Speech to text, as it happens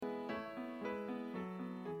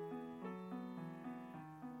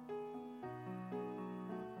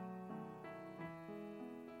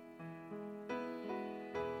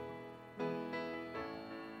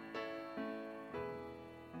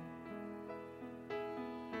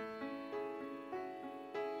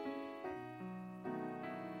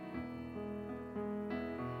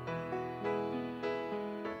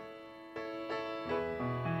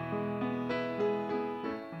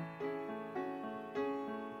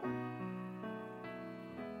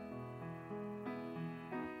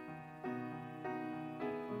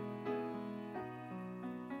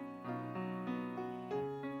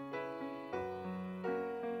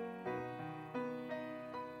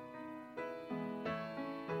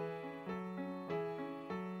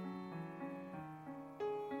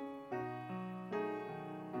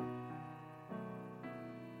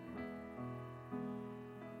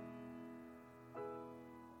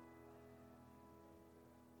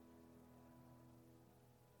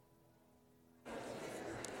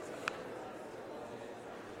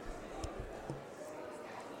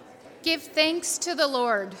Give thanks to the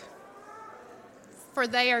Lord, for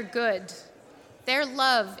they are good. Their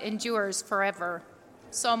love endures forever.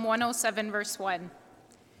 Psalm 107, verse 1.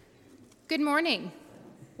 Good morning.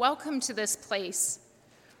 Welcome to this place,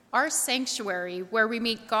 our sanctuary where we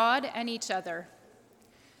meet God and each other.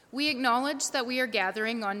 We acknowledge that we are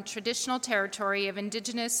gathering on traditional territory of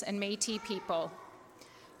Indigenous and Métis people.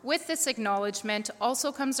 With this acknowledgement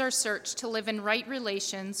also comes our search to live in right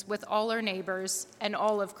relations with all our neighbors and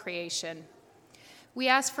all of creation. We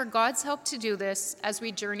ask for God's help to do this as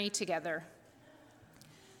we journey together.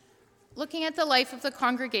 Looking at the life of the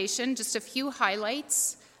congregation, just a few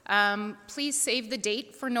highlights. Please save the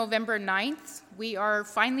date for November 9th. We are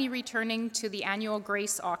finally returning to the annual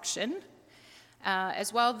Grace auction.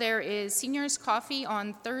 As well, there is seniors coffee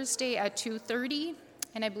on Thursday at 2:30,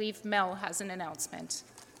 and I believe Mel has an announcement.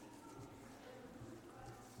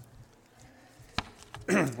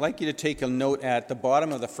 I'd like you to take a note at the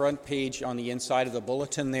bottom of the front page on the inside of the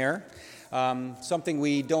bulletin there. Something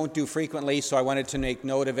we don't do frequently, so I wanted to make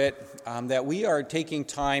note of it, that we are taking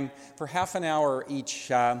time for half an hour each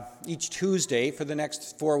Tuesday for the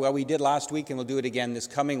next 4, well, we did last week and we'll do it again this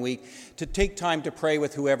coming week, to take time to pray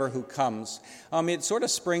with whoever who comes. It sort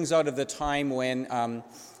of springs out of the time when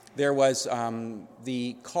there was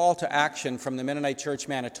the call to action from the Mennonite Church,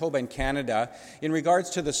 Manitoba in Canada in regards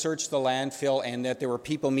to the Search the Landfill, and that there were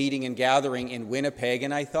people meeting and gathering in Winnipeg.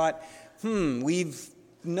 And I thought, we've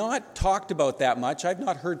not talked about that much. I've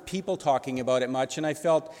not heard people talking about it much, and I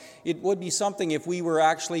felt it would be something if we were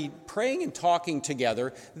actually praying and talking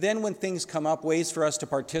together. Then when things come up, ways for us to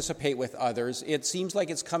participate with others, it seems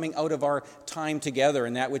like it's coming out of our time together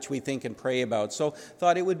and that which we think and pray about. So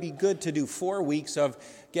thought it would be good to do 4 weeks of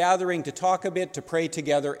gathering to talk a bit, to pray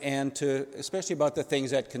together, and to especially about the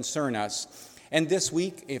things that concern us. And this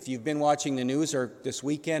week, if you've been watching the news, or this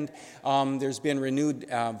weekend, there's been renewed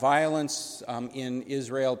violence in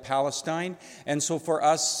Israel-Palestine. And so for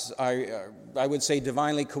us, I would say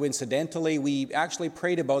divinely coincidentally, we actually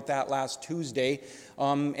prayed about that last Tuesday.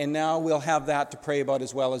 And now we'll have that to pray about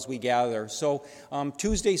as well as we gather. So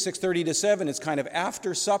Tuesday, 6:30 to 7, it's kind of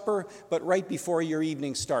after supper, but right before your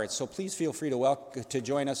evening starts. So please feel free to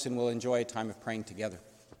join us, and we'll enjoy a time of praying together.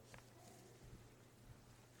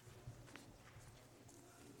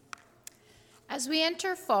 As we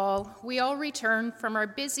enter fall, we all return from our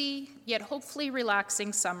busy, yet hopefully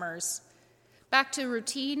relaxing summers, back to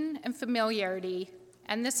routine and familiarity,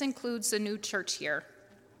 and this includes the new church year.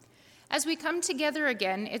 As we come together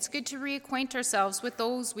again, it's good to reacquaint ourselves with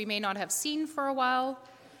those we may not have seen for a while,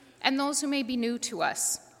 and those who may be new to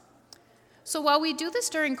us. So while we do this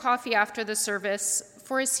during coffee after the service,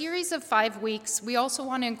 for a series of 5 weeks, we also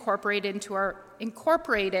want to incorporate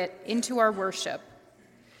it into our worship.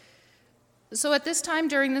 So at this time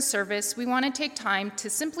during the service, we want to take time to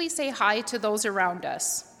simply say hi to those around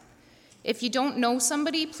us. If you don't know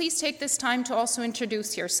somebody, please take this time to also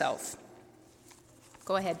introduce yourself.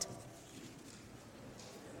 Go ahead.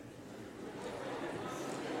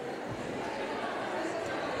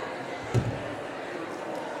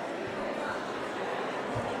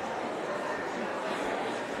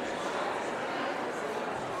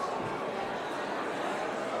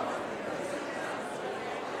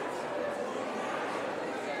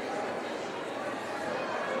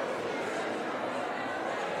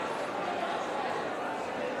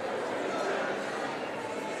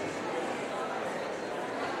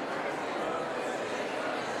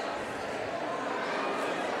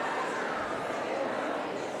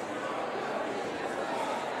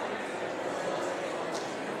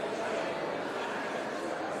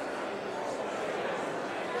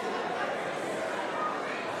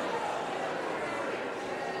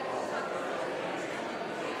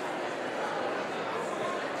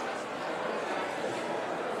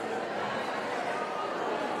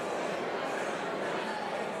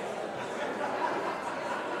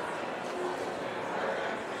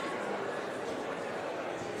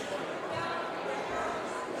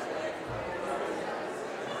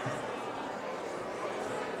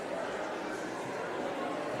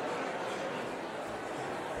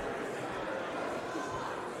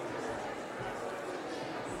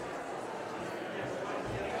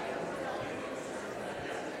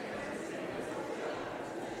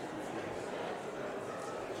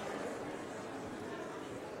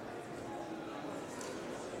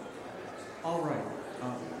 All right.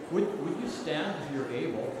 Would you stand if you're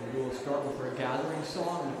able? We will start with our gathering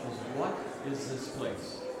song, which is "What Is This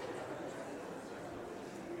Place?"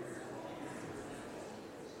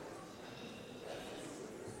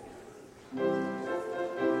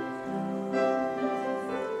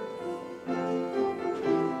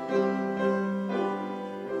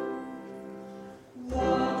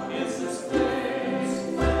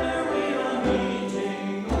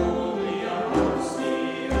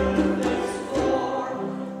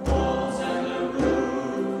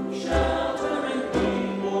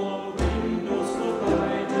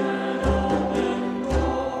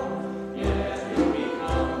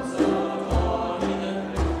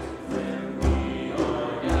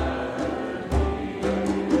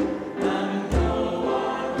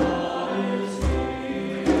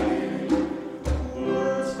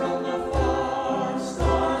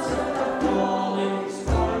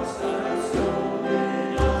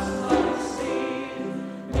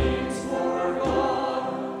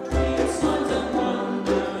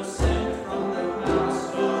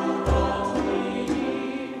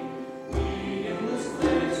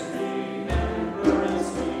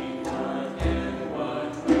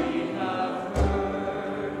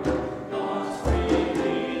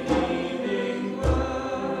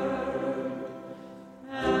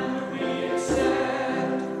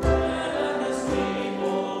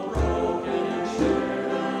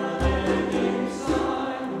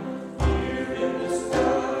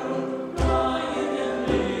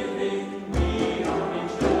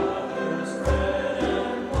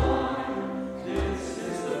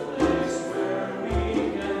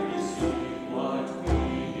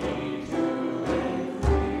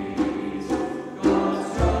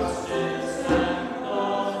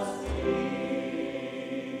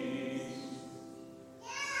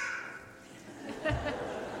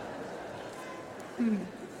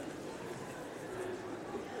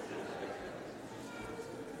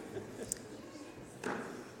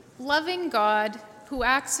 Loving God who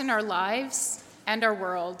acts in our lives and our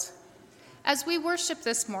world, as we worship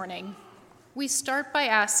this morning, we start by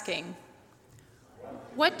asking,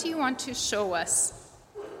 what do you want to show us?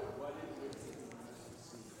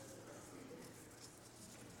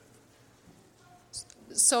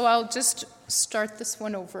 So I'll just start this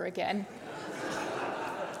one over again.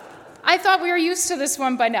 I thought we were used to this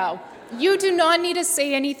one by now. You do not need to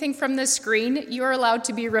say anything from the screen. You are allowed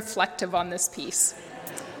to be reflective on this piece.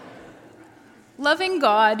 Loving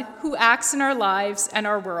God who acts in our lives and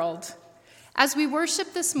our world. As we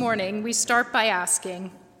worship this morning, we start by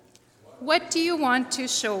asking, what do you want to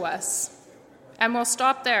show us? And we'll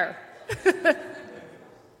stop there.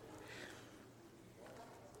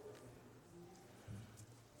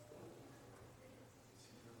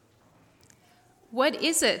 What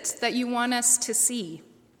is it that you want us to see?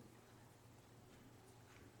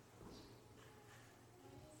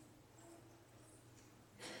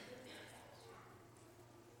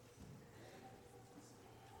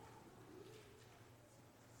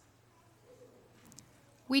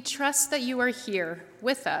 We trust that you are here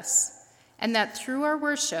with us, and that through our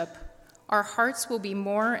worship, our hearts will be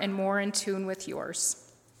more and more in tune with yours.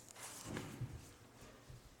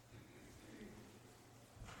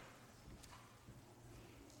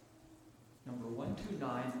 Number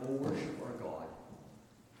 129, O worship our God.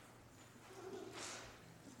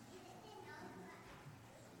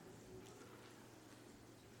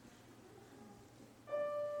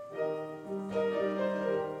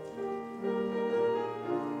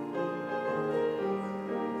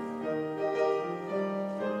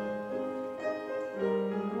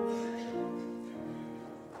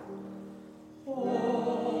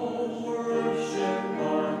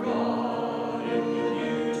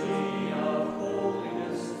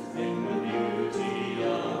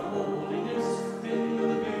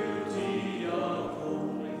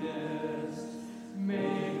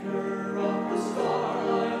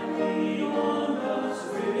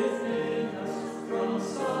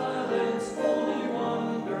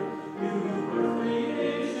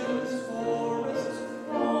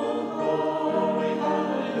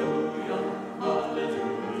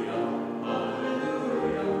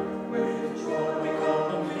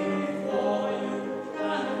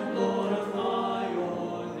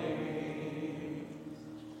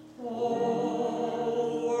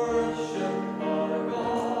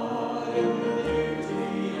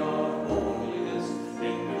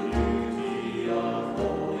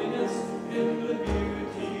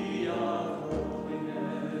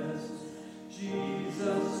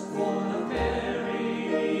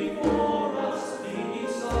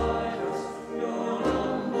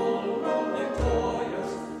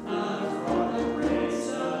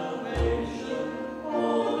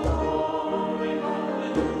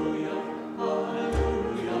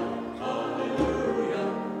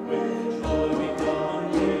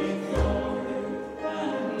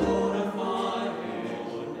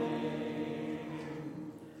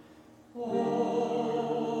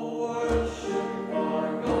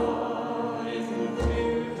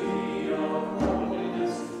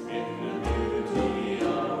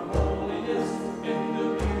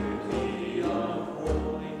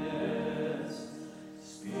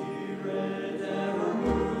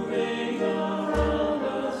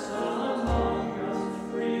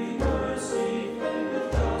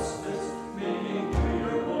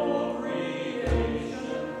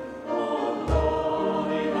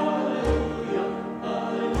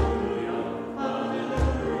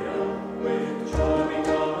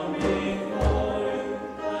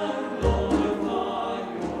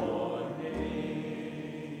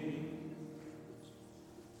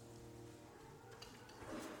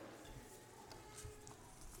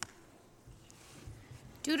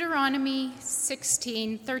 Deuteronomy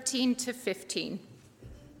 16:13-15.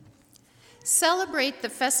 Celebrate the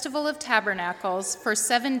Festival of Tabernacles for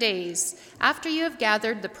 7 days after you have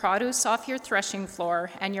gathered the produce off your threshing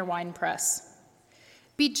floor and your winepress.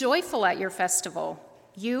 Be joyful at your festival,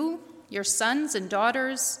 you, your sons and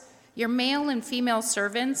daughters, your male and female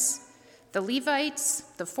servants, the Levites,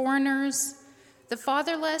 the foreigners, the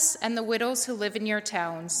fatherless, and the widows who live in your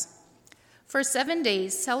towns. For 7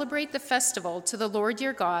 days, celebrate the festival to the Lord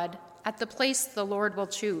your God at the place the Lord will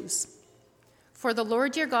choose. For the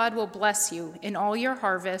Lord your God will bless you in all your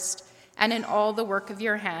harvest and in all the work of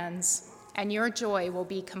your hands, and your joy will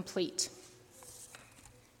be complete.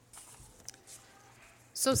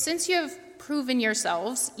 So since you have proven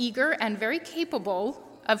yourselves eager and very capable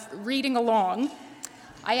of reading along,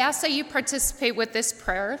 I ask that you participate with this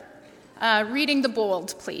prayer Reading the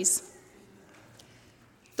bold, please.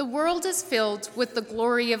 The world is filled with the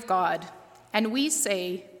glory of God, and we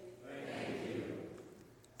say, thank you.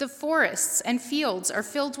 The forests and fields are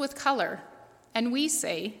filled with color, and we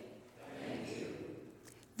say, thank you.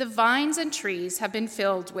 The vines and trees have been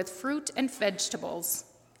filled with fruit and vegetables,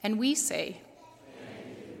 and we say,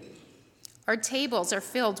 thank you. Our tables are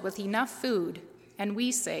filled with enough food, and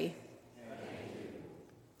we say, thank you.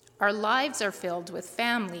 Our lives are filled with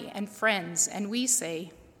family and friends, and we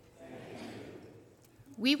say, thank you.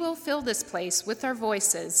 We will fill this place with our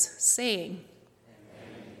voices, saying,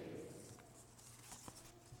 thank you.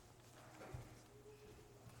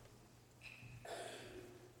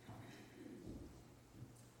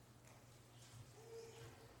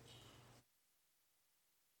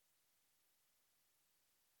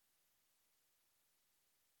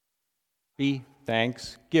 Be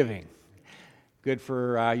Thanksgiving. Good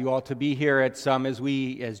for you all to be here. It's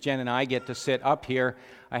as Jen and I get to sit up here.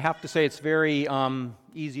 I have to say it's very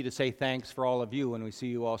easy to say thanks for all of you when we see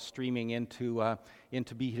you all streaming in to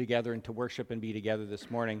be together and to worship and be together this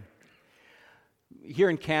morning. Here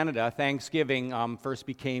in Canada, Thanksgiving first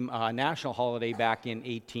became a national holiday back in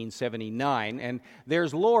 1879, and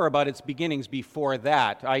there's lore about its beginnings before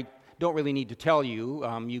that. I don't really need to tell you.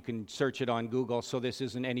 You can search it on Google, so this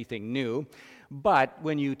isn't anything new. But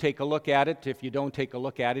when you take a look at it, if you don't take a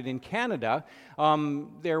look at it, in Canada,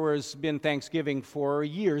 there has been Thanksgiving for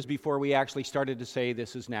years before we actually started to say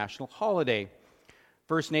this is national holiday.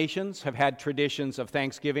 First Nations have had traditions of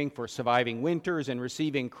Thanksgiving for surviving winters and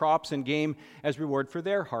receiving crops and game as reward for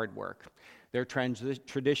their hard work. Their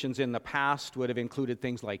traditions in the past would have included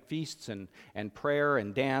things like feasts and prayer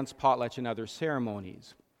and dance, potlatch, and other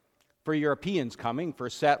ceremonies. For Europeans coming, for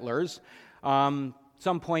settlers,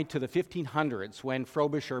 some point to the 1500s when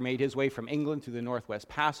Frobisher made his way from England through the Northwest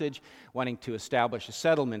Passage, wanting to establish a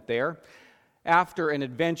settlement there. After an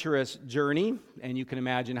adventurous journey, and you can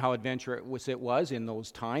imagine how adventurous it was in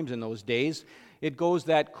those times, in those days, it goes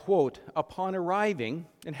that, quote, upon arriving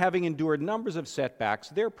and having endured numbers of setbacks,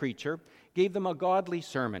 their preacher gave them a godly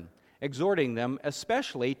sermon, exhorting them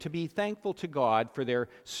especially to be thankful to God for their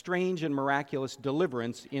strange and miraculous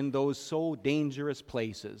deliverance in those so dangerous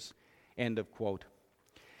places, end of quote.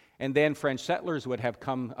 And then French settlers would have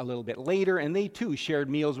come a little bit later, and they too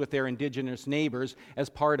shared meals with their indigenous neighbors as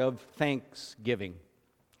part of Thanksgiving.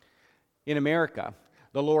 In America,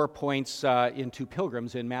 the lore points into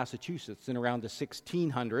pilgrims in Massachusetts in around the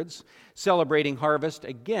 1600s, celebrating harvest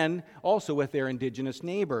again, also with their indigenous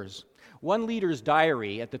neighbors. One leader's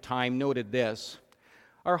diary at the time noted this: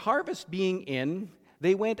 our harvest being in,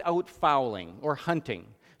 they went out fowling or hunting,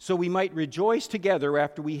 so we might rejoice together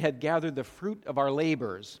after we had gathered the fruit of our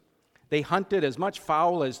labors. They hunted as much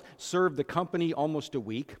fowl as served the company almost a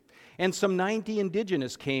week, and some 90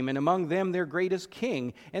 indigenous came, and among them their greatest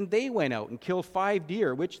king, and they went out and killed 5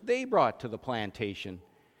 deer, which they brought to the plantation.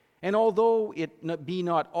 And although it be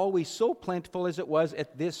not always so plentiful as it was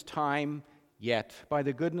at this time, yet, by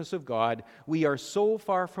the goodness of God, we are so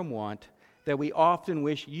far from want that we often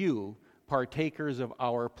wish you partakers of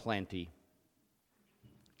our plenty.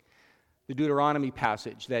 The Deuteronomy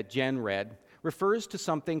passage that Jen read refers to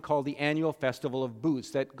something called the annual festival of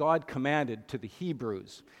booths that God commanded to the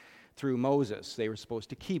Hebrews through Moses. They were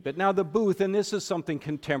supposed to keep it. Now the booth, and this is something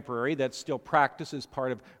contemporary that's still practiced as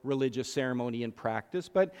part of religious ceremony and practice,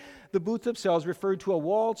 but the booths themselves referred to a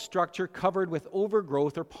walled structure covered with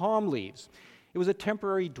overgrowth or palm leaves. It was a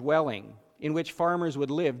temporary dwelling in which farmers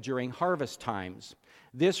would live during harvest times,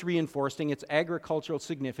 this reinforcing its agricultural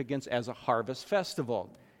significance as a harvest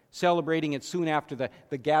festival. Celebrating it soon after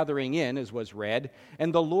the gathering in, as was read,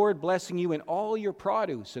 and the Lord blessing you in all your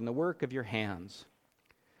produce and the work of your hands.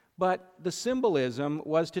 But the symbolism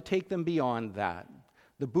was to take them beyond that.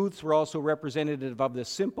 The booths were also representative of the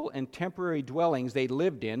simple and temporary dwellings they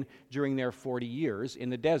lived in during their 40 years in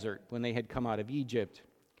the desert when they had come out of Egypt.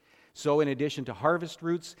 So in addition to harvest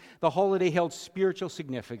roots, the holiday held spiritual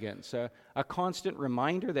significance, a constant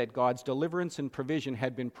reminder that God's deliverance and provision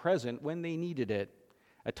had been present when they needed it.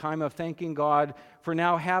 A time of thanking God for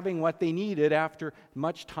now having what they needed after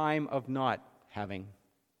much time of not having.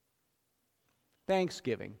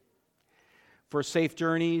 Thanksgiving. For safe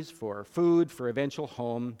journeys, for food, for eventual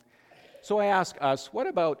home. So I ask us, what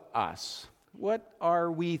about us? What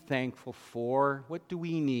are we thankful for? What do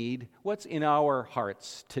we need? What's in our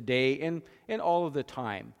hearts today and all of the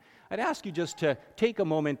time? I'd ask you just to take a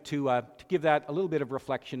moment to give that a little bit of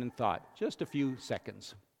reflection and thought. Just a few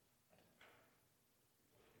seconds.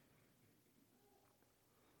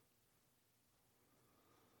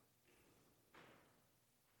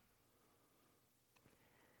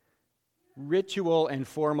 Ritual and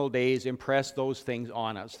formal days impress those things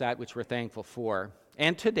on us, that which we're thankful for.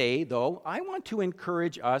 And today, though, I want to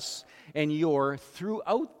encourage us and your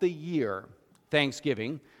throughout the year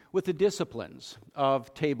Thanksgiving with the disciplines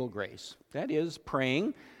of table grace. That is,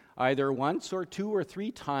 praying either once or 2 or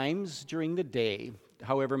 3 times during the day,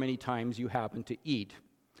 however many times you happen to eat.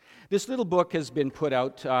 This little book has been put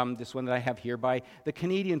out, this one that I have here, by the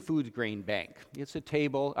Canadian Food Grain Bank. It's a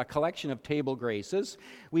collection of table graces.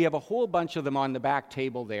 We have a whole bunch of them on the back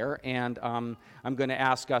table there, and I'm going to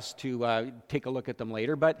ask us to take a look at them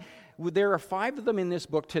later. But there are 5 of them in this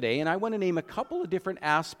book today, and I want to name a couple of different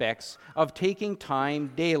aspects of taking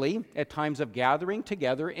time daily at times of gathering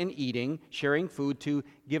together and eating, sharing food to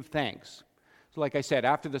give thanks. So like I said,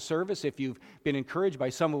 after the service, if you've been encouraged by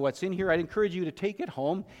some of what's in here, I'd encourage you to take it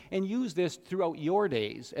home and use this throughout your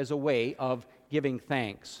days as a way of giving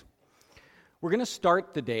thanks. We're going to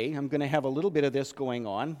start the day. I'm going to have a little bit of this going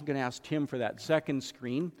on. I'm going to ask Tim for that second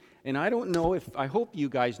screen. And I hope you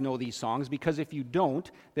guys know these songs, because if you don't,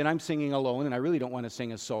 then I'm singing alone, and I really don't want to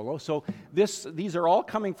sing a solo. So these are all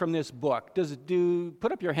coming from this book.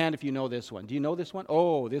 Put up your hand if you know this one. Do you know this one?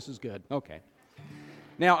 Oh, this is good. Okay.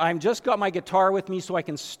 Now, I've just got my guitar with me so I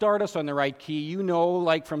can start us on the right key. You know,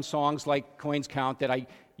 like from songs like Coins Count, that I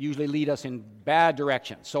usually lead us in bad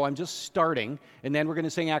directions. So I'm just starting, and then we're going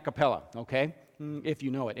to sing a cappella, okay? If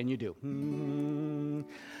you know it, and you do.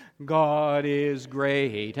 God is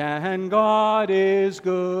great and God is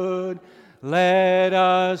good. Let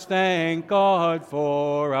us thank God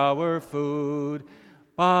for our food.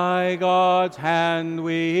 By God's hand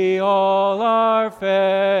we all are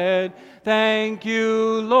fed. Thank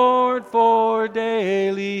you, Lord, for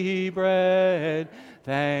daily bread.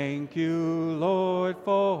 Thank you, Lord,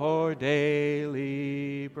 for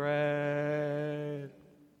daily bread.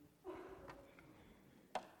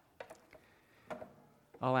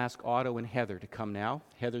 I'll ask Otto and Heather to come now.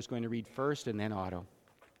 Heather's going to read first, and then Otto.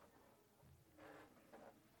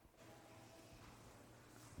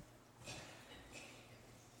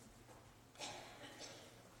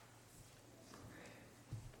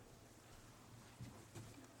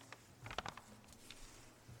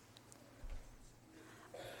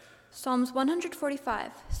 Psalms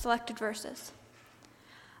 145, selected verses.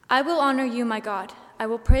 I will honor you, my God. I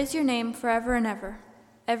will praise your name forever and ever.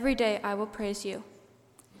 Every day I will praise you.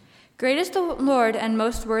 Great is the Lord and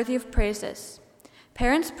most worthy of praises.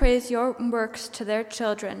 Parents praise your works to their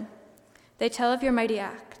children. They tell of your mighty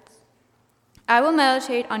acts. I will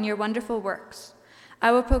meditate on your wonderful works.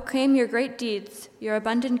 I will proclaim your great deeds, your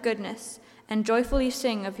abundant goodness, and joyfully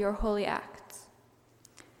sing of your holy acts.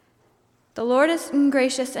 The Lord is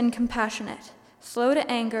gracious and compassionate, slow to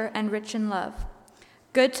anger and rich in love.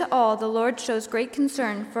 Good to all, the Lord shows great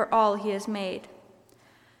concern for all he has made.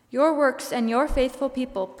 Your works and your faithful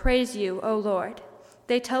people praise you, O Lord.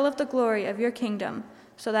 They tell of the glory of your kingdom,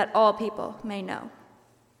 so that all people may know.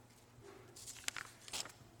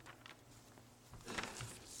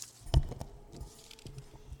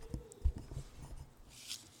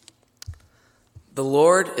 The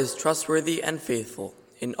Lord is trustworthy and faithful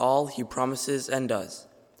in all he promises and does.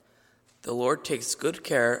 The Lord takes good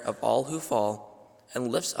care of all who fall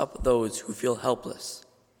and lifts up those who feel helpless.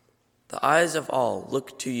 The eyes of all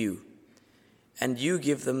look to you, and you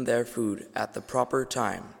give them their food at the proper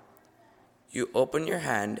time. You open your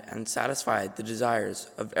hand and satisfy the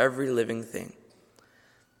desires of every living thing.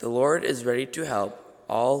 The Lord is ready to help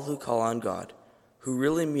all who call on God, who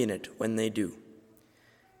really mean it when they do.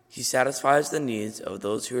 He satisfies the needs of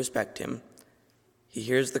those who respect him. He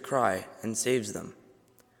hears the cry and saves them.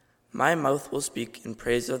 My mouth will speak in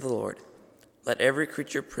praise of the Lord. Let every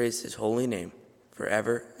creature praise his holy name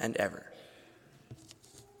forever and ever.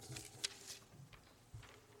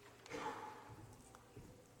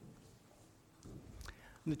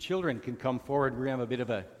 The children can come forward. We're going to have a bit of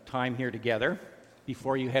a time here together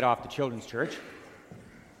before you head off to Children's Church.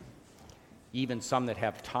 Even some that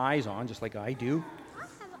have ties on, just like I do. I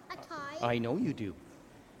have a tie. I know you do.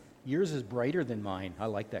 Yours is brighter than mine. I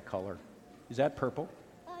like that color. Is that purple?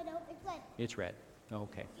 No, it's red. It's red.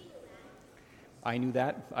 Okay. I knew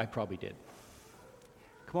that. I probably did.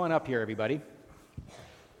 Come on up here, everybody.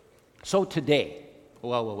 So today,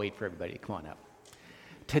 well, we'll wait for everybody to come on up.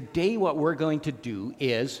 Today what we're going to do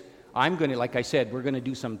is, like I said, we're going to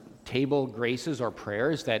do some table graces or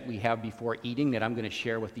prayers that we have before eating that I'm going to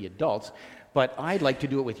share with the adults. But I'd like to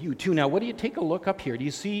do it with you too. Now, what do you take a look up here? Do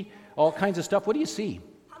you see all kinds of stuff? What do you see?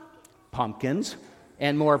 Pumpkins,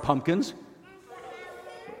 and more pumpkins,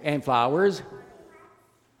 and flowers.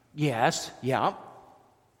 Yes, yeah.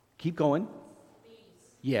 Keep going. Bees.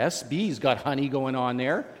 Yes, bees got honey going on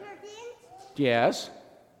there. Yes.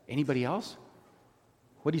 Anybody else?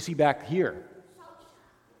 What do you see back here?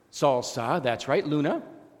 Salsa, that's right. Luna?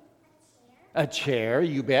 A chair,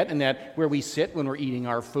 you bet. And that where we sit when we're eating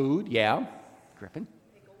our food. Yeah. Griffin?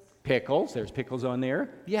 Pickles. There's pickles on there.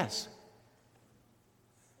 Yes.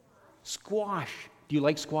 Squash. Do you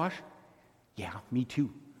like squash? Yeah, me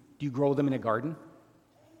too. Do you grow them in a garden?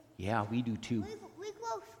 Yeah, we do too. We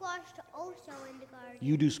grow squash also in the garden.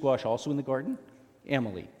 You do squash also in the garden?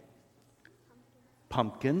 Emily?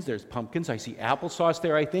 Pumpkins. There's pumpkins. I see applesauce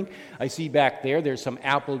there, I think. I see back there's some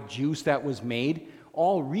apple juice that was made.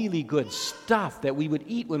 All really good stuff that we would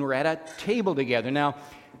eat when we're at a table together. Now,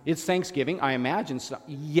 it's Thanksgiving, I imagine.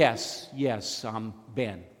 Yes,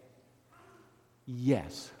 Ben.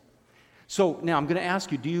 Yes. So now I'm going to ask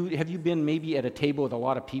you, have you been maybe at a table with a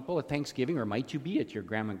lot of people at Thanksgiving, or might you be at your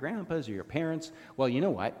grandma and grandpa's or your parents? Well, you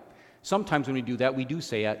know what? Sometimes when we do that, we do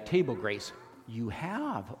say a table grace. You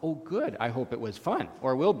have. Oh, good. I hope it was fun,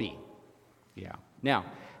 or will be. Yeah. Now,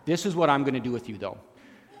 this is what I'm going to do with you, though.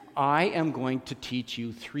 I am going to teach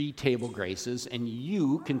you 3 table graces, and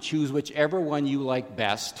you can choose whichever one you like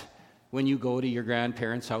best when you go to your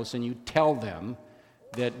grandparents' house and you tell them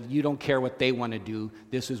that you don't care what they want to do,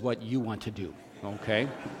 this is what you want to do, okay?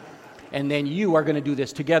 And then you are going to do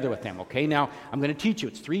this together with them, okay? Now, I'm going to teach you.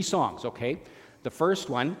 It's 3 songs, okay? The first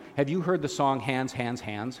one, have you heard the song Hands, Hands,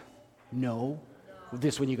 Hands? No?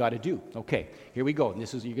 This one you got to do. Okay, here we go. And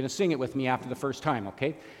you're going to sing it with me after the first time,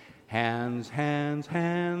 okay? Hands, hands,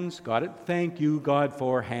 hands. Got it? Thank you, God,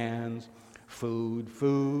 for hands. Food,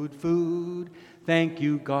 food, food. Thank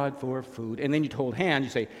you, God, for food. And then you hold hands. You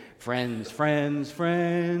say, friends, friends,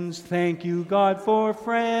 friends. Thank you, God, for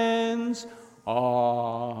friends.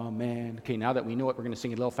 Amen. Okay, now that we know it, we're going to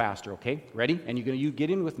sing it a little faster, okay? Ready? And you get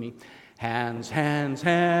in with me. Hands, hands,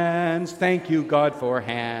 hands. Thank you, God, for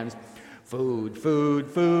hands. Food, food,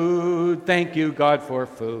 food. Thank you, God, for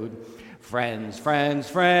food. Friends, friends,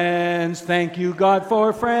 friends. Thank you, God,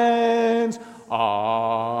 for friends.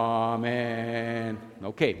 Amen.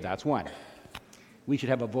 Okay, that's one. We should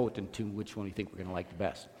have a vote into which one we think we're going to like the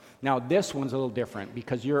best. Now, this one's a little different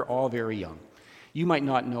because you're all very young. You might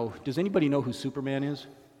not know. Does anybody know who Superman is?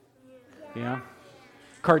 Yeah?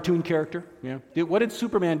 Cartoon character? Yeah. What did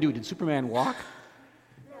Superman do? Did Superman walk?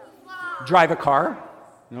 No. Drive a car?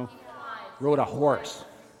 No. Rode a horse?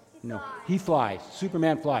 No. He flies.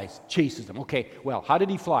 Superman flies. Chases them. Okay, well, how did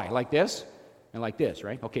he fly? Like this? And like this,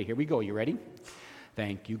 right? Okay, here we go. You ready?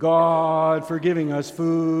 Thank you, God, for giving us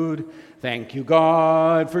food. Thank you,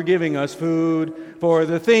 God, for giving us food. For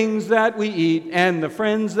the things that we eat and the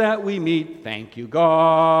friends that we meet. Thank you,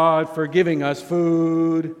 God, for giving us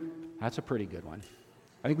food. That's a pretty good one.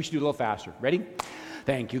 I think we should do it a little faster. Ready?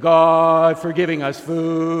 Thank you, God, for giving us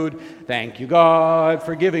food. Thank you, God,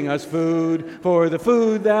 for giving us food. For the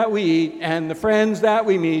food that we eat and the friends that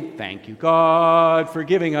we meet. Thank you, God, for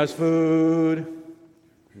giving us food.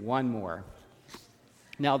 One more.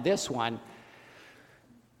 Now this one,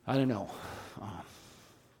 I don't know.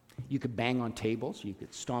 You could bang on tables. You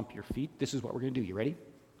could stomp your feet. This is what we're going to do. You ready?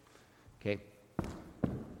 Okay.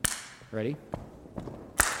 Ready?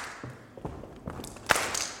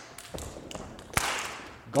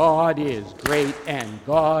 God is great and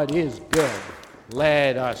God is good.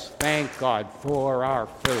 Let us thank God for our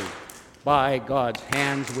food. By God's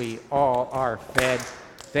hands we all are fed.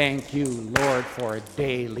 Thank you, Lord, for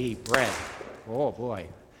daily bread. Oh boy,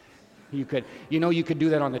 you could do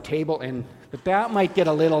that on the table, but that might get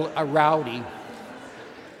a little rowdy.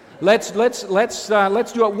 Let's do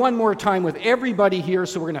it one more time with everybody here.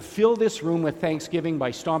 So we're going to fill this room with thanksgiving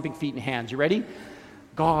by stomping feet and hands. You ready?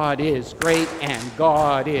 God is great and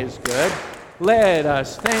God is good. Let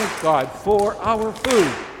us thank God for our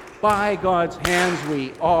food. By God's hands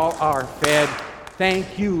we all are fed.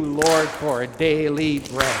 Thank you, Lord, for daily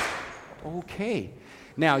bread. Okay.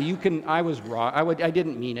 Now, you can, I was wrong. I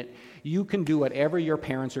didn't mean it. You can do whatever your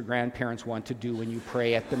parents or grandparents want to do when you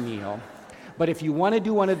pray at the meal. But if you want to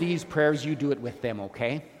do one of these prayers, you do it with them,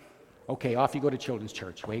 okay? Okay, off you go to Children's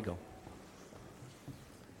Church. Way you go.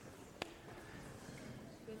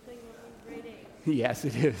 Good thing we're in grade 8. Yes,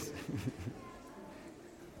 it is.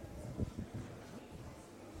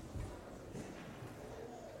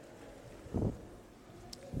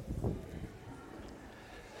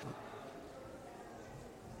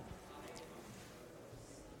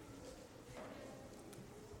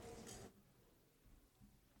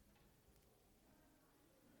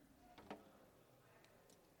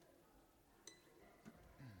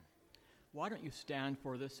 Why don't you stand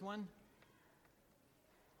for this one?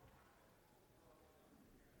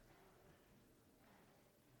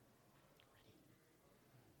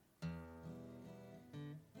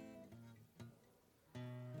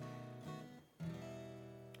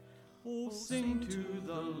 sing to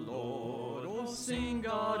the Lord. Oh, sing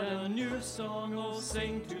God a new song. Oh,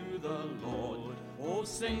 sing to the Lord. Oh,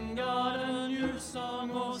 sing God a new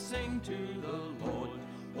song. Oh, sing to the Lord.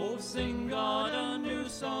 Oh, sing God a new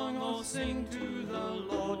song. Oh, sing to the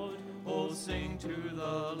Lord. Oh, sing to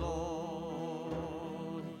the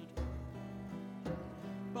Lord.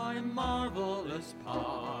 By marvelous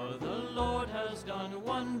power, the Lord has done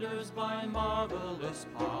wonders. By marvelous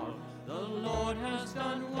power, the Lord has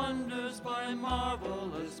done wonders. By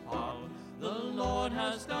marvelous power, the Lord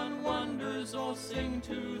has done wonders. Oh, sing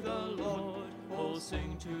to the Lord. Oh,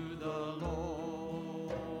 sing to the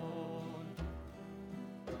Lord.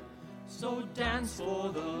 So dance for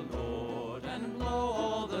the Lord and blow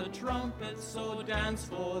all the trumpets. So dance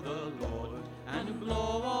for the Lord and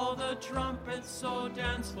blow all the trumpets. So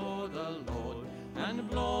dance for the Lord and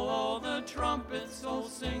blow all the trumpets. Oh,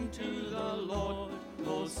 sing to the Lord.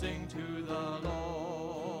 Oh, sing to the Lord.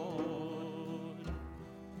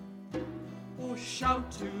 Oh,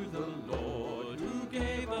 shout to the Lord who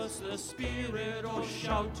gave us the Spirit. Oh,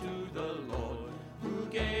 shout to the Lord who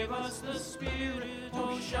gave us the Spirit.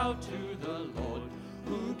 Oh, shout to the Lord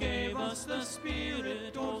who gave us the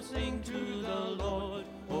Spirit. Oh, sing to the Lord.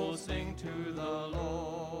 Oh, sing to the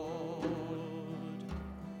Lord.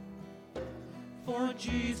 For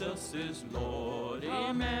Jesus is Lord.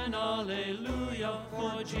 Amen, alleluia.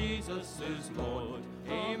 For Jesus is Lord.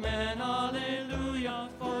 Amen, alleluia.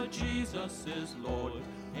 For Jesus is Lord.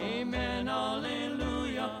 Amen,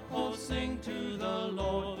 alleluia. Oh, sing to the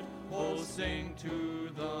Lord. Oh, sing to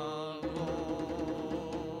the Lord.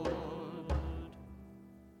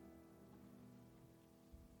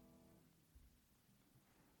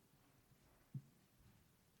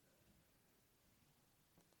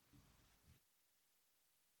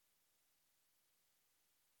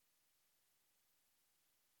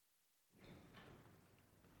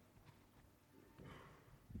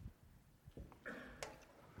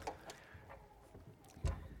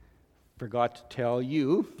 Forgot to tell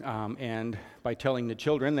you, and by telling the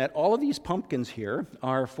children, that all of these pumpkins here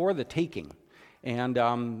are for the taking. And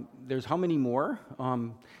there's how many more?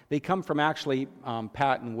 They come from actually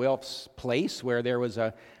Pat and Wilf's place, where there was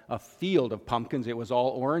a field of pumpkins. It was all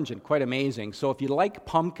orange and quite amazing. So if you like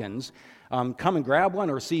pumpkins, come and grab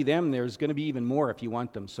one or see them. There's going to be even more if you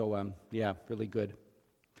want them. So yeah, really good.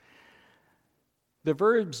 The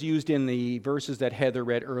verbs used in the verses that Heather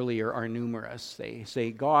read earlier are numerous. They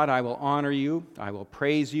say, God, I will honor you, I will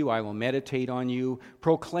praise you, I will meditate on you,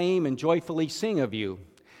 proclaim and joyfully sing of you.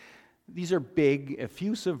 These are big,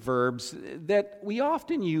 effusive verbs that we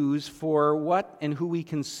often use for what and who we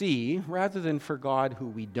can see rather than for God who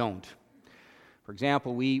we don't. For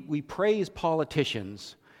example, we praise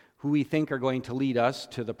politicians who we think are going to lead us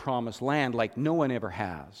to the promised land like no one ever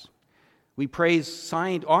has. We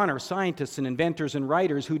honor scientists and inventors and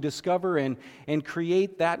writers who discover and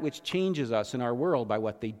create that which changes us in our world by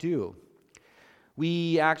what they do.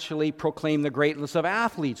 We actually proclaim the greatness of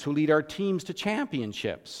athletes who lead our teams to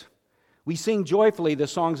championships. We sing joyfully the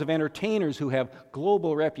songs of entertainers who have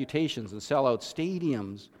global reputations and sell out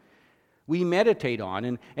stadiums. We meditate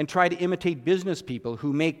on and try to imitate business people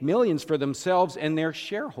who make millions for themselves and their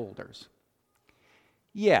shareholders.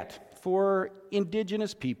 Yet, for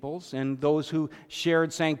indigenous peoples and those who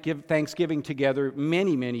shared Thanksgiving together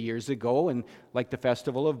many, many years ago, and like the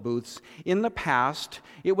Festival of Booths, in the past,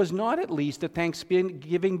 it was not at least that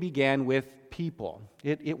Thanksgiving began with people.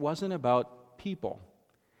 It wasn't about people.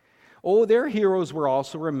 Oh, their heroes were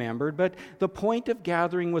also remembered, but the point of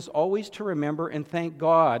gathering was always to remember and thank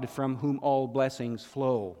God, from whom all blessings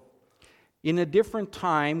flow. In a different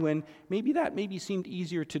time when maybe seemed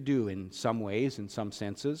easier to do in some ways, in some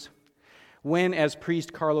senses. When, as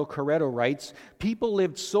priest Carlo Corretto writes, people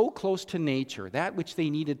lived so close to nature, that which they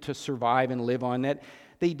needed to survive and live on, that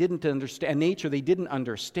they didn't understand nature, they didn't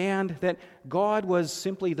understand that God was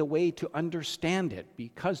simply the way to understand it,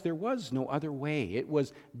 because there was no other way. It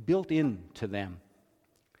was built into them.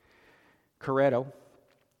 Corretto,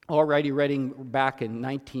 already writing back in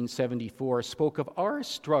 1974, spoke of our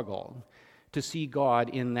struggle to see God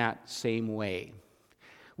in that same way.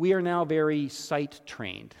 We are now very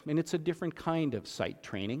sight-trained, and it's a different kind of sight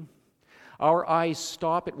training. Our eyes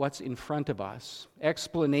stop at what's in front of us,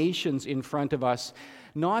 explanations in front of us,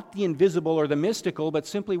 not the invisible or the mystical, but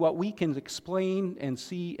simply what we can explain and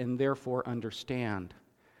see and therefore understand.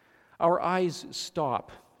 Our eyes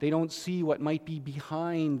stop. They don't see what might be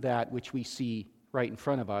behind that which we see right in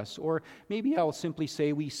front of us, or maybe I'll simply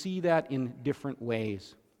say we see that in different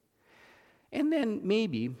ways. And then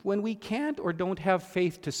maybe when we can't or don't have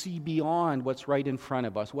faith to see beyond what's right in front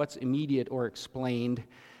of us, what's immediate or explained,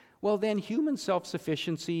 well, then human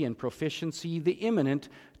self-sufficiency and proficiency, the immanent,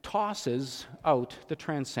 tosses out the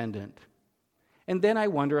transcendent. And then I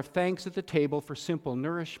wonder if thanks at the table for simple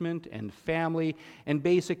nourishment and family and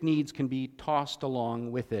basic needs can be tossed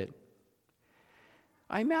along with it.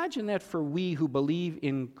 I imagine that for we who believe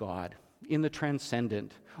in God, in the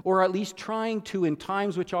transcendent, or at least trying to in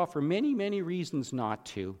times which offer many, many reasons not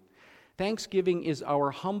to, Thanksgiving is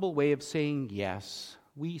our humble way of saying, yes,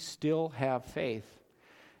 we still have faith.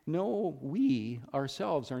 No, we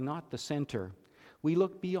ourselves are not the center. We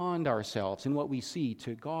look beyond ourselves in what we see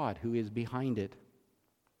to God who is behind it.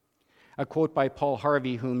 A quote by Paul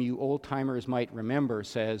Harvey, whom you old-timers might remember,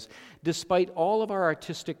 says, "Despite all of our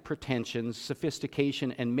artistic pretensions,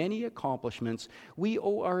 sophistication, and many accomplishments, we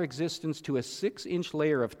owe our existence to a 6-inch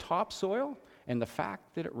layer of topsoil and the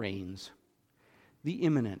fact that it rains." The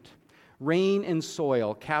immanent, rain and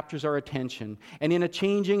soil, captures our attention, and in a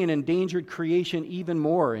changing and endangered creation even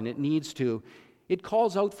more, and it needs to, it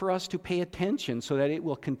calls out for us to pay attention so that it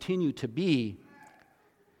will continue to be.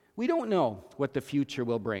 We don't know what the future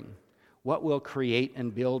will bring, what we'll create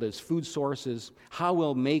and build as food sources, how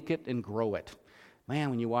we'll make it and grow it.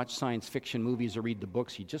 Man, when you watch science fiction movies or read the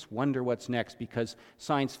books, you just wonder what's next, because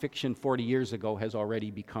science fiction 40 years ago has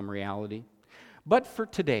already become reality. But for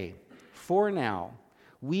today, for now,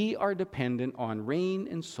 we are dependent on rain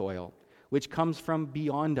and soil, which comes from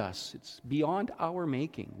beyond us. It's beyond our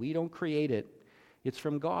making. We don't create it. It's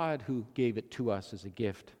from God who gave it to us as a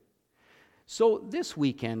gift. So this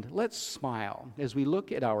weekend, let's smile as we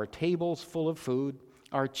look at our tables full of food,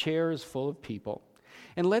 our chairs full of people,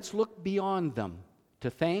 and let's look beyond them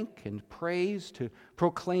to thank and praise, to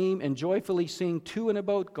proclaim and joyfully sing to and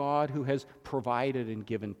about God who has provided and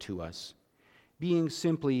given to us, being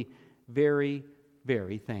simply very,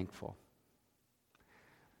 very thankful.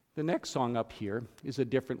 The next song up here is a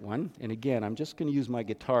different one, and again, I'm just going to use my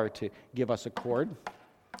guitar to give us a chord.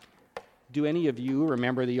 Do any of you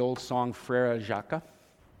remember the old song Frère Jacques?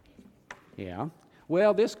 Yeah.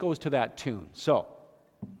 Well, this goes to that tune. So,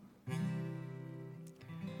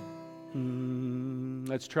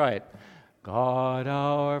 let's try it. God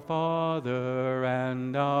our Father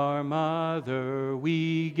and our Mother,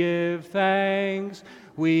 we give thanks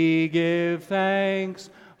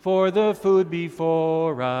for the food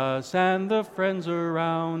before us and the friends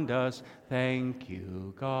around us. Thank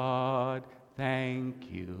you, God.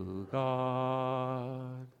 Thank you,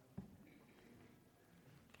 God.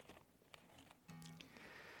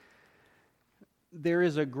 There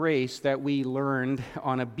is a grace that we learned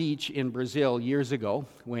on a beach in Brazil years ago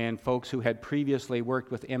when folks who had previously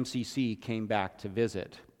worked with MCC came back to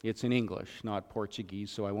visit. It's in English, not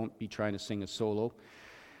Portuguese, so I won't be trying to sing a solo.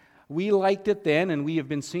 We liked it then, and we have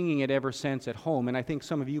been singing it ever since at home, and I think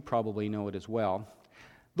some of you probably know it as well.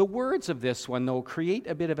 The words of this one, though, create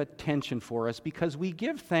a bit of a tension for us because we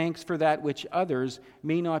give thanks for that which others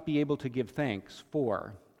may not be able to give thanks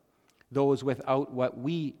for, those without what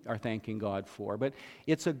we are thanking God for. But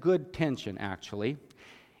it's a good tension, actually.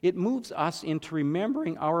 It moves us into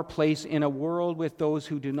remembering our place in a world with those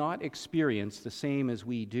who do not experience the same as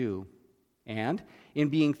we do. And in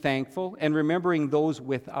being thankful and remembering those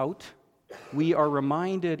without, we are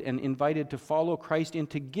reminded and invited to follow Christ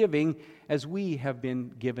into giving as we have been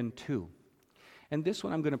given to. And this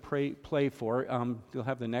one I'm going to play for. You'll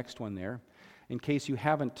have the next one there. In case you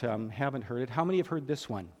haven't heard it, how many have heard this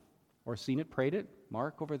one or seen it, prayed it?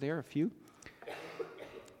 Mark over there, a few.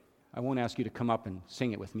 I won't ask you to come up and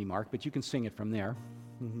sing it with me, Mark, but you can sing it from there.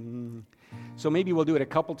 So maybe we'll do it a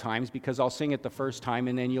couple times because I'll sing it the first time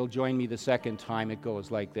and then you'll join me the second time. It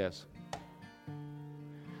goes like this.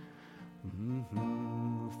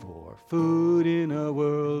 For food in a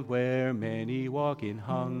world where many walk in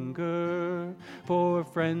hunger, for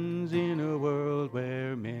friends in a world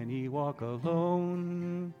where many walk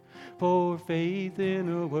alone, for faith in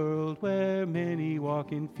a world where many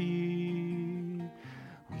walk in fear,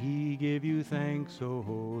 we give you thanks, O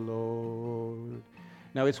Lord.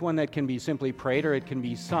 Now it's one that can be simply prayed or it can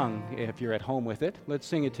be sung if you're at home with it. Let's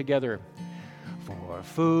sing it together. For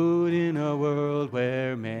food in a world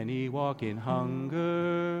where many walk in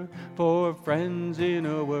hunger, for friends in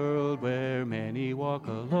a world where many walk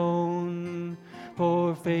alone,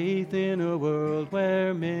 for faith in a world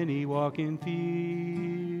where many walk in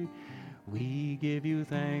fear, we give you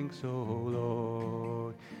thanks, O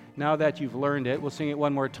Lord. Now that you've learned it, we'll sing it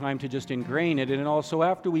one more time to just ingrain it, and also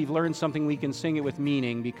after we've learned something, we can sing it with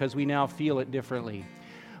meaning because we now feel it differently.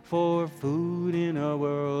 For food in a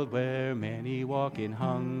world where many walk in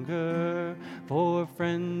hunger, for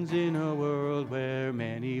friends in a world where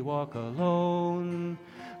many walk alone,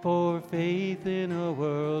 for faith in a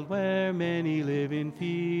world where many live in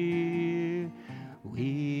fear.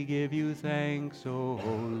 We give you thanks, O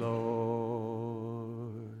Lord.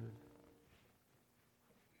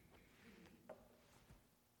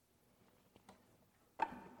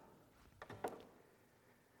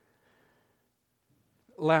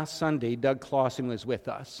 Last Sunday, Doug Clausen was with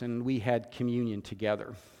us, and we had communion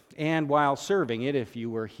together. And while serving it, if you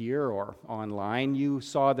were here or online, you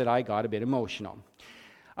saw that I got a bit emotional.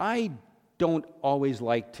 I don't always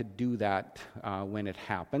like to do that when it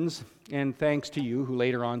happens, and thanks to you who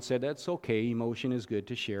later on said, that's okay, emotion is good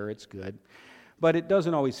to share, it's good. But it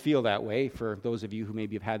doesn't always feel that way for those of you who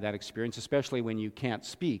maybe have had that experience, especially when you can't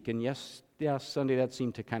speak. And yes, Sunday that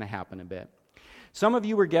seemed to kind of happen a bit. Some of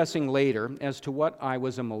you were guessing later as to what I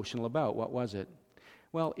was emotional about. What was it?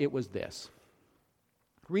 Well, it was this.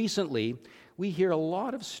 Recently, we hear a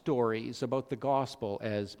lot of stories about the gospel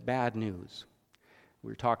as bad news.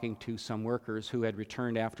 We were talking to some workers who had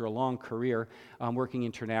returned after a long career working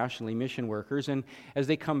internationally, mission workers, and as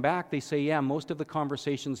they come back, they say, yeah, most of the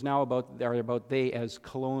conversations now are about they as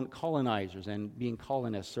colonizers and being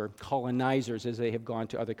colonists or colonizers as they have gone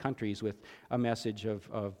to other countries with a message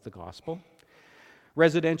of the gospel.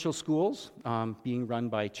 Residential schools being run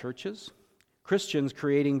by churches. Christians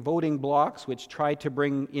creating voting blocks which try to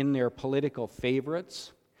bring in their political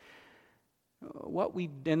favorites.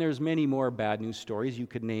 And there's many more bad news stories, you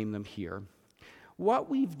could name them here. What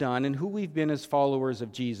we've done and who we've been as followers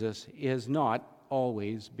of Jesus has not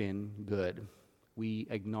always been good. We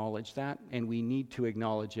acknowledge that, and we need to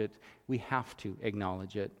acknowledge it. We have to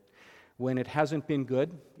acknowledge it. When it hasn't been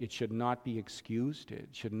good, it should not be excused. It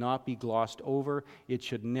should not be glossed over. It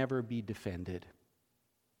should never be defended.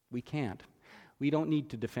 We can't. We don't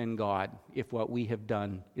need to defend God if what we have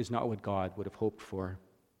done is not what God would have hoped for.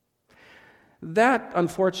 That,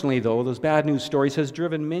 unfortunately, though, those bad news stories has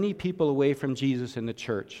driven many people away from Jesus and the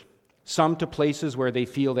church. Some to places where they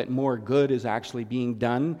feel that more good is actually being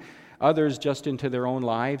done. Others just into their own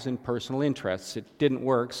lives and personal interests. It didn't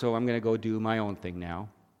work, so I'm going to go do my own thing now.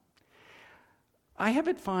 I have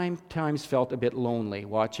at times felt a bit lonely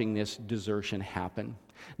watching this desertion happen.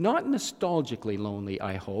 Not nostalgically lonely,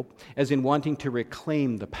 I hope, as in wanting to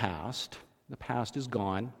reclaim the past. The past is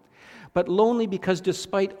gone. But lonely because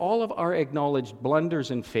despite all of our acknowledged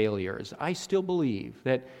blunders and failures, I still believe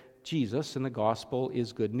that Jesus and the gospel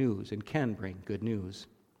is good news and can bring good news.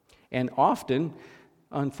 And often,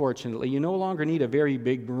 unfortunately, you no longer need a very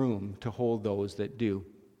big room to hold those that do.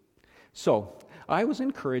 So, I was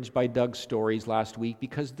encouraged by Doug's stories last week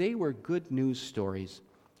because they were good news stories.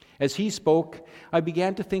 As he spoke, I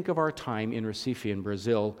began to think of our time in Recife in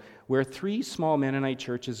Brazil, where 3 small Mennonite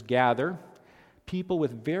churches gather, people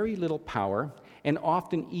with very little power and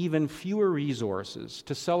often even fewer resources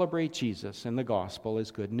to celebrate Jesus and the gospel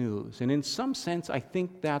as good news. And in some sense, I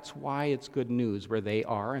think that's why it's good news where they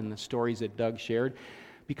are and the stories that Doug shared,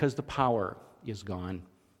 because the power is gone.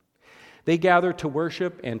 They gather to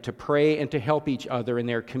worship and to pray and to help each other in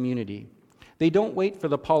their community. They don't wait for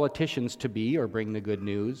the politicians to be or bring the good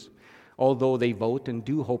news, although they vote and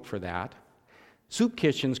do hope for that. Soup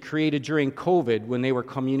kitchens created during COVID when they were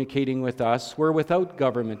communicating with us were without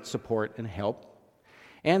government support and help.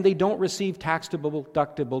 And they don't receive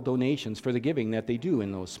tax-deductible donations for the giving that they do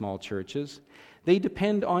in those small churches. They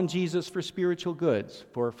depend on Jesus for spiritual goods,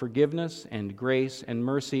 for forgiveness and grace and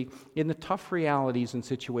mercy in the tough realities and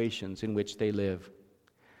situations in which they live.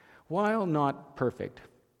 While not perfect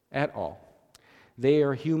at all, they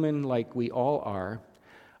are human like we all are.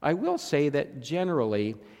 I will say that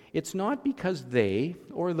generally, it's not because they,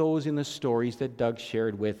 or those in the stories that Doug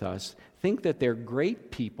shared with us, think that they're great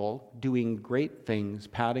people doing great things,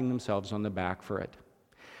 patting themselves on the back for it.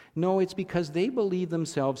 No, it's because they believe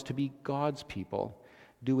themselves to be God's people,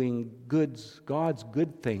 doing God's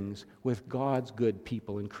good things with God's good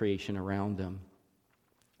people and creation around them.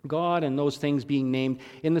 God and those things being named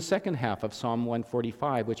in the second half of Psalm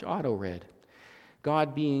 145, which Otto read.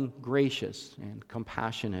 God being gracious and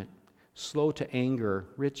compassionate, slow to anger,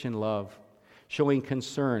 rich in love, showing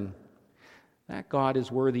concern. That God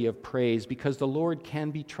is worthy of praise because the Lord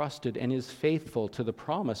can be trusted and is faithful to the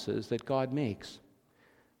promises that God makes.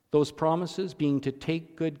 Those promises being to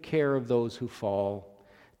take good care of those who fall,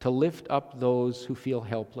 to lift up those who feel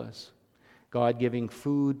helpless. God giving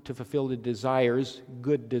food to fulfill the desires,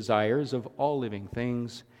 good desires of all living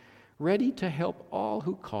things, ready to help all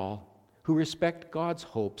who call, who respect God's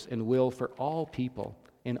hopes and will for all people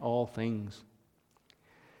in all things.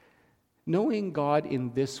 Knowing God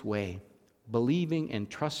in this way, believing and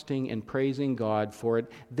trusting and praising God for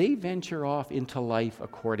it, they venture off into life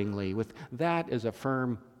accordingly, with that as a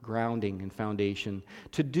firm grounding and foundation,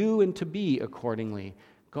 to do and to be accordingly.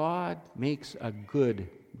 God makes a good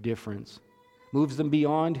difference, moves them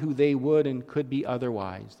beyond who they would and could be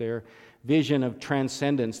otherwise. Their vision of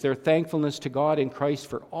transcendence, their thankfulness to God in Christ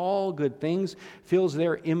for all good things fills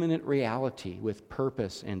their imminent reality with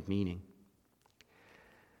purpose and meaning.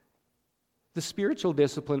 The spiritual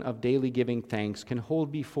discipline of daily giving thanks can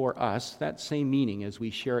hold before us that same meaning as we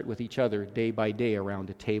share it with each other day by day around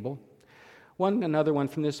a table. Another one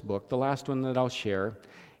from this book, the last one that I'll share,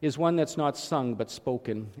 is one that's not sung but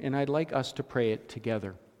spoken, and I'd like us to pray it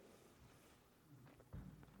together.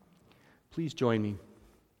 Please join me.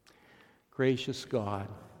 Gracious God,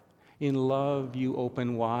 in love you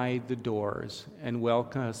open wide the doors and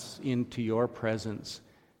welcome us into your presence,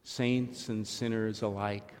 saints and sinners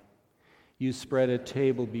alike. You spread a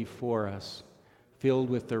table before us, filled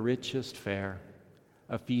with the richest fare,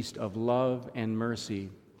 a feast of love and mercy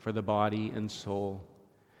for the body and soul.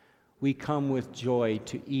 We come with joy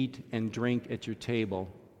to eat and drink at your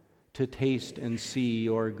table, to taste and see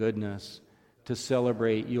your goodness, to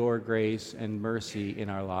celebrate your grace and mercy in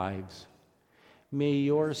our lives. May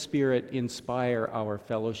your Spirit inspire our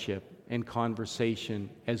fellowship and conversation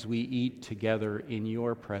as we eat together in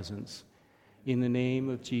your presence. In the name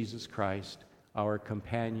of Jesus Christ, our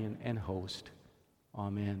companion and host.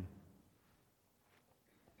 Amen.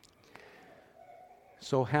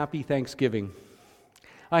 So happy Thanksgiving.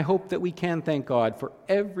 I hope that we can thank God for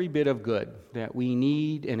every bit of good that we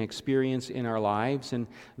need and experience in our lives and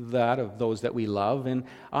that of those that we love. And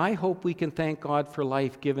I hope we can thank God for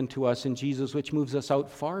life given to us in Jesus, which moves us out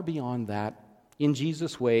far beyond that, in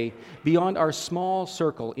Jesus' way, beyond our small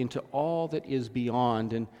circle into all that is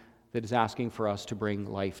beyond and that is asking for us to bring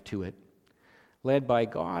life to it. Led by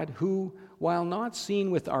God, who, while not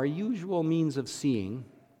seen with our usual means of seeing,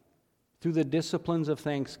 through the disciplines of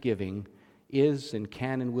thanksgiving, is and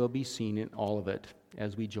can and will be seen in all of it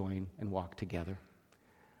as we join and walk together.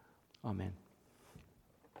 Amen.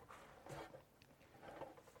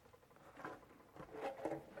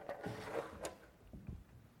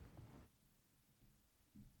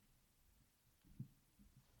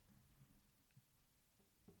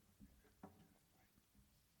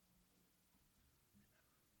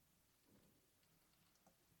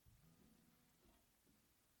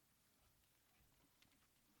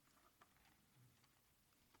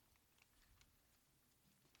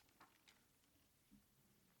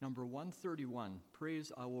 Number 131,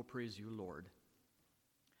 Praise, I Will Praise You, Lord.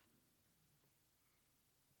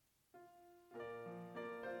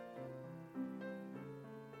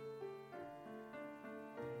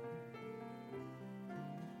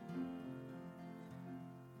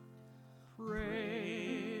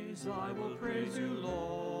 Praise, I will praise you,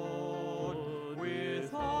 Lord,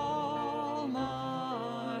 with all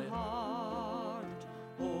my heart.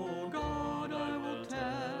 Oh God, I will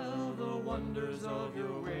tell the wonders of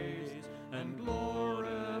your ways and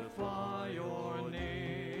glorify your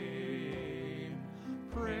name.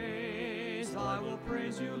 Praise, I will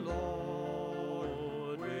praise you,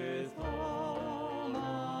 Lord, with all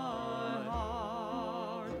my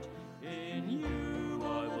heart. In you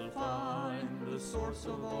I will find the source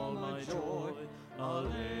of all my joy.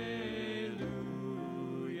 Alleluia.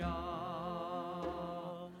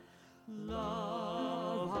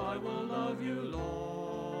 Love, I will love you,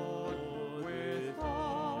 Lord, with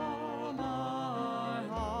all my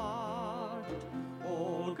heart.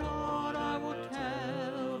 Oh God, I will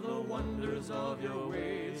tell the wonders of your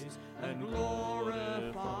ways and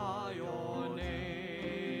glorify your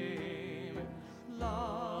name.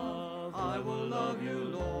 Love, I will love you,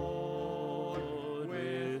 Lord,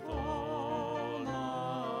 with all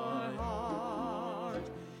my heart.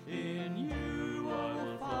 In you I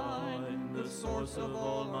will find the source of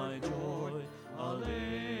all my joy. Alleluia.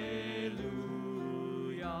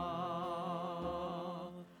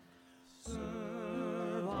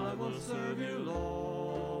 Serve, I will serve you,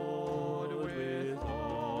 Lord, with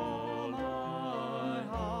all my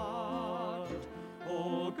heart.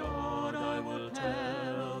 Oh God, I will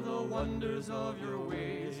tell the wonders of your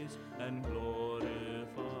ways and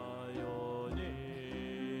glorify your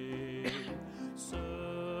name.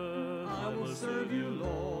 Serve, I will serve you,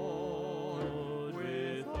 Lord,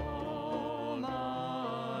 with all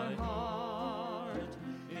my heart.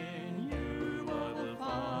 In you I will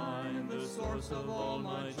find the source of all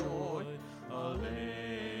my joy. Alleluia.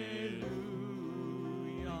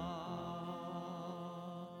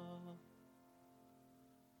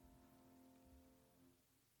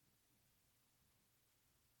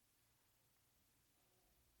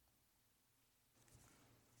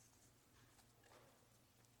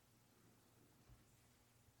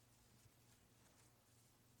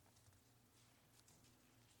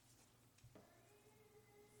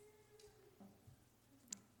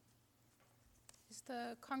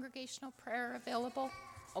 the congregational prayer available?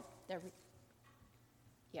 Oh, there we go.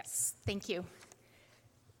 Yes, thank you.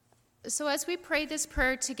 So as we pray this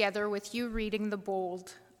prayer together with you reading the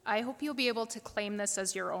bold, I hope you'll be able to claim this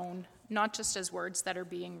as your own, not just as words that are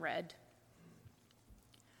being read.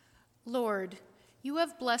 Lord, you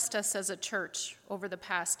have blessed us as a church over the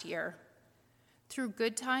past year. Through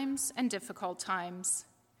good times and difficult times,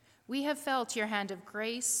 we have felt your hand of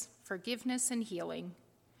grace, forgiveness, and healing.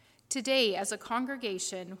 Today, as a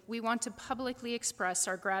congregation, we want to publicly express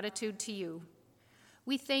our gratitude to you.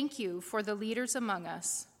 We thank you for the leaders among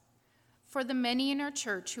us, for the many in our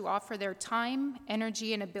church who offer their time,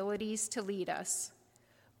 energy, and abilities to lead us,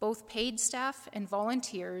 both paid staff and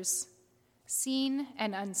volunteers, seen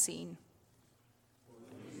and unseen.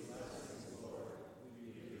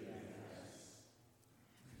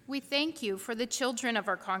 We thank you for the children of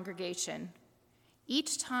our congregation.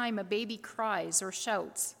 Each time a baby cries or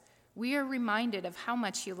shouts, we are reminded of how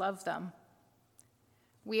much you love them.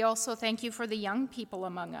 We also thank you for the young people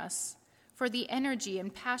among us, for the energy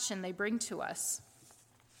and passion they bring to us.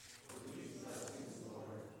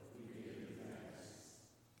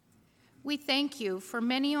 We thank you for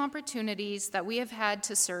many opportunities that we have had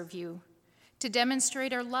to serve you, to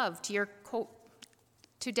demonstrate our love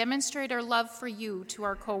for you to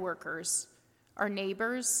our coworkers, our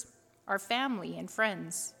neighbors, our family, and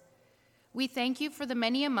friends. We thank you for the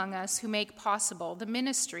many among us who make possible the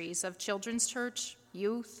ministries of Children's Church,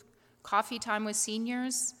 Youth, Coffee Time with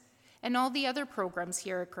Seniors, and all the other programs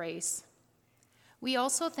here at Grace. We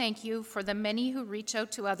also thank you for the many who reach out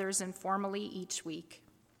to others informally each week.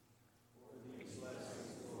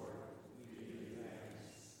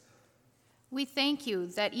 We thank you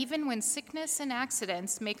that even when sickness and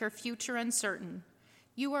accidents make our future uncertain,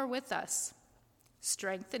 you are with us,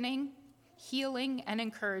 strengthening, healing, and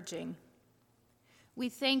encouraging. We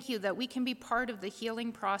thank you that we can be part of the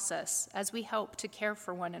healing process as we help to care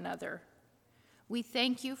for one another. We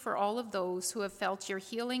thank you for all of those who have felt your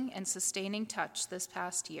healing and sustaining touch this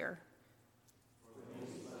past year.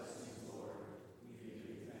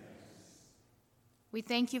 We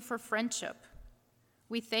thank you for friendship.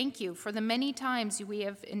 We thank you for the many times we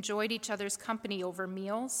have enjoyed each other's company over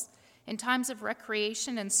meals, in times of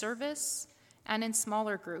recreation and service, and in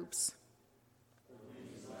smaller groups.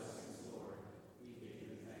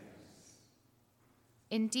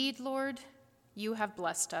 Indeed, Lord, you have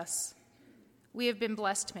blessed us. We have been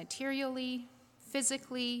blessed materially,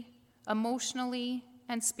 physically, emotionally,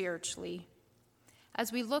 and spiritually.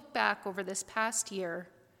 As we look back over this past year,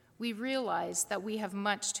 we realize that we have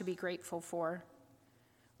much to be grateful for.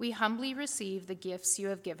 We humbly receive the gifts you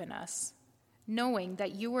have given us, knowing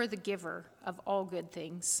that you are the giver of all good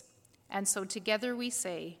things. And so together we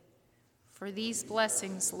say, for these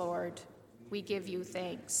blessings, Lord, we give you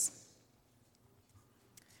thanks.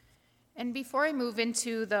 And before I move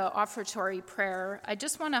into the offertory prayer, I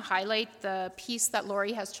just want to highlight the piece that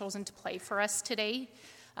Lori has chosen to play for us today.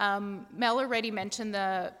 Mel already mentioned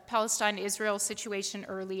the Palestine-Israel situation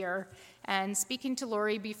earlier, and speaking to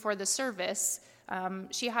Lori before the service,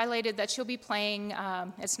 she highlighted that she'll be playing,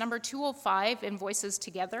 it's number 205 in Voices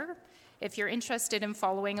Together, if you're interested in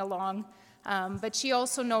following along. But she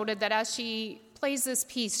also noted that as she plays this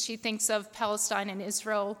piece, she thinks of Palestine and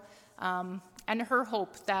Israel and her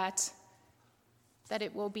hope that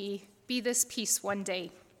it will be this peace one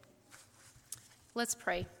day. Let's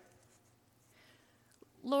pray.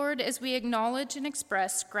 Lord, as we acknowledge and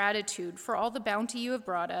express gratitude for all the bounty you have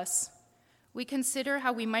brought us, we consider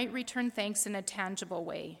how we might return thanks in a tangible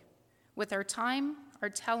way, with our time, our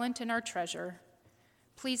talent, and our treasure.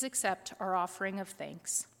 Please accept our offering of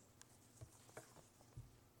thanks.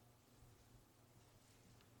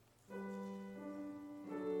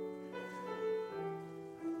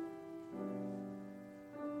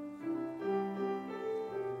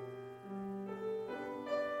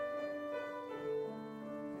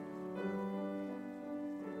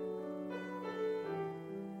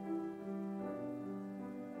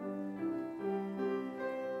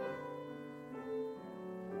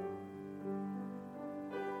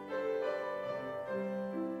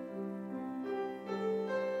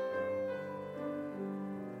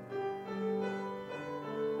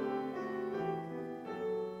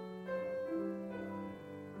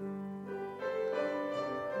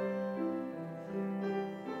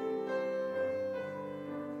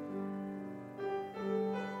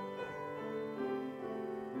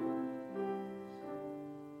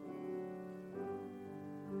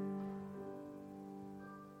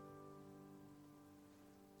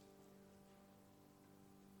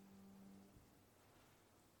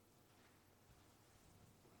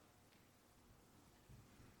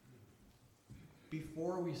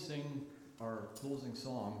 Before we sing our closing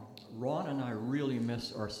song, Ron and I really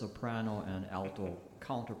miss our soprano and alto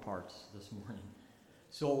counterparts this morning.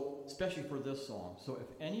 So, especially for this song. So if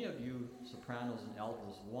any of you sopranos and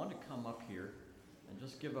altos want to come up here and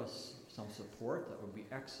just give us some support, that would be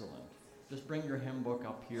excellent. Just bring your hymn book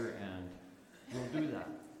up here and we'll do that.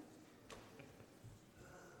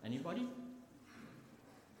 Anybody?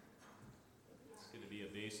 It's going to be a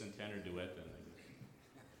bass and tenor duet then.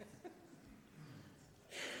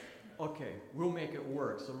 Okay, we'll make it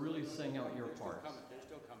work. So really sing out your parts. They're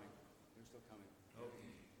still coming. Okay.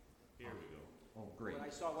 Here we go. Oh, great. I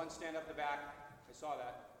saw one stand up the back. I saw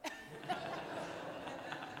that.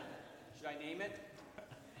 Should I name it?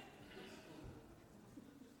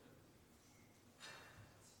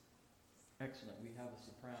 Excellent. We have a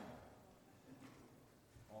soprano.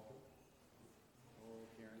 Oh,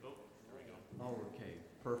 Karen. Oh, there we go. Oh, okay.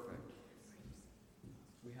 Perfect.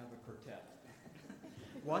 We have a quartet.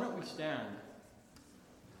 Why don't we stand?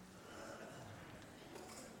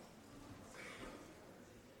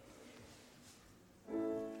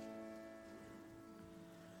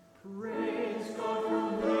 Praise God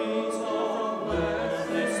from praise God from where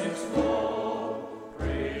blessings flow.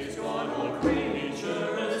 Praise God, all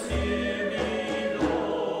creatures here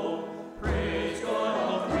below. Praise God,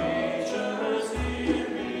 all creatures here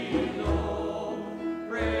below.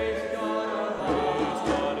 Praise God above.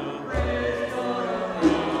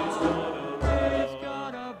 Praise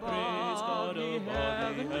God above. The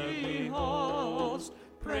heavenly host.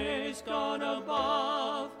 Praise God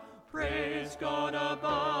above. Praise God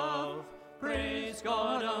above, praise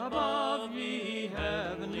God above, ye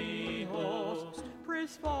heavenly hosts.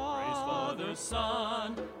 Praise Father,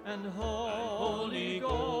 Son, and Holy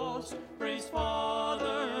Ghost. Praise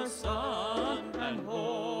Father, Son, and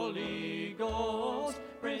Holy Ghost.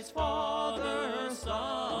 Praise Father,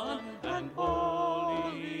 Son, and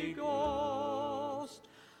Holy Ghost.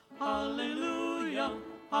 Hallelujah,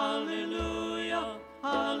 hallelujah,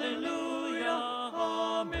 hallelujah.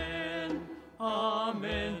 Amen,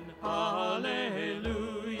 amen,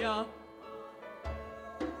 hallelujah.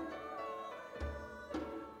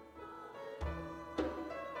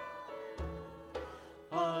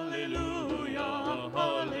 Hallelujah,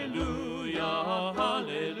 hallelujah,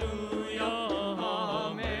 hallelujah.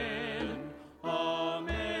 Amen,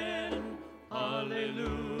 amen,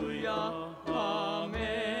 hallelujah.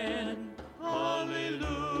 Amen,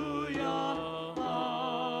 hallelujah.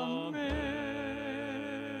 Amen.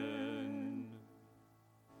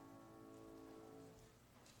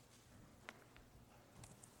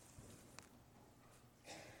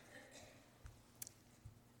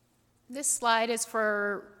 This slide is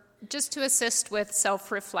for just to assist with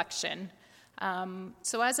self-reflection.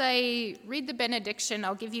 So as I read the benediction,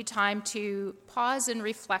 I'll give you time to pause and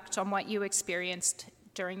reflect on what you experienced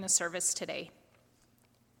during the service today.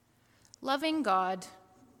 Loving God,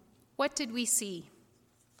 what did we see?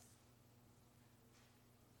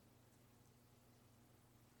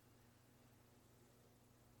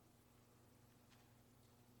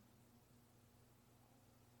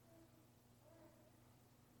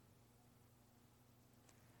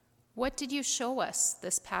 What did you show us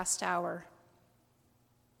this past hour?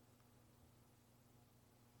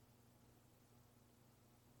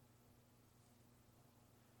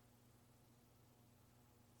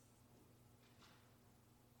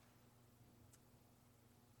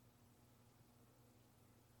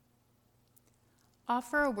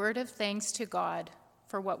 Offer a word of thanks to God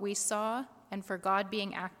for what we saw and for God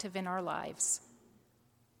being active in our lives.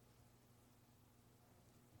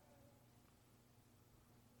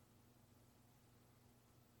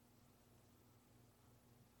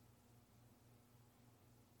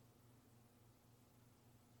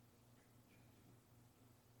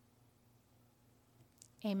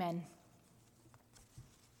 Amen.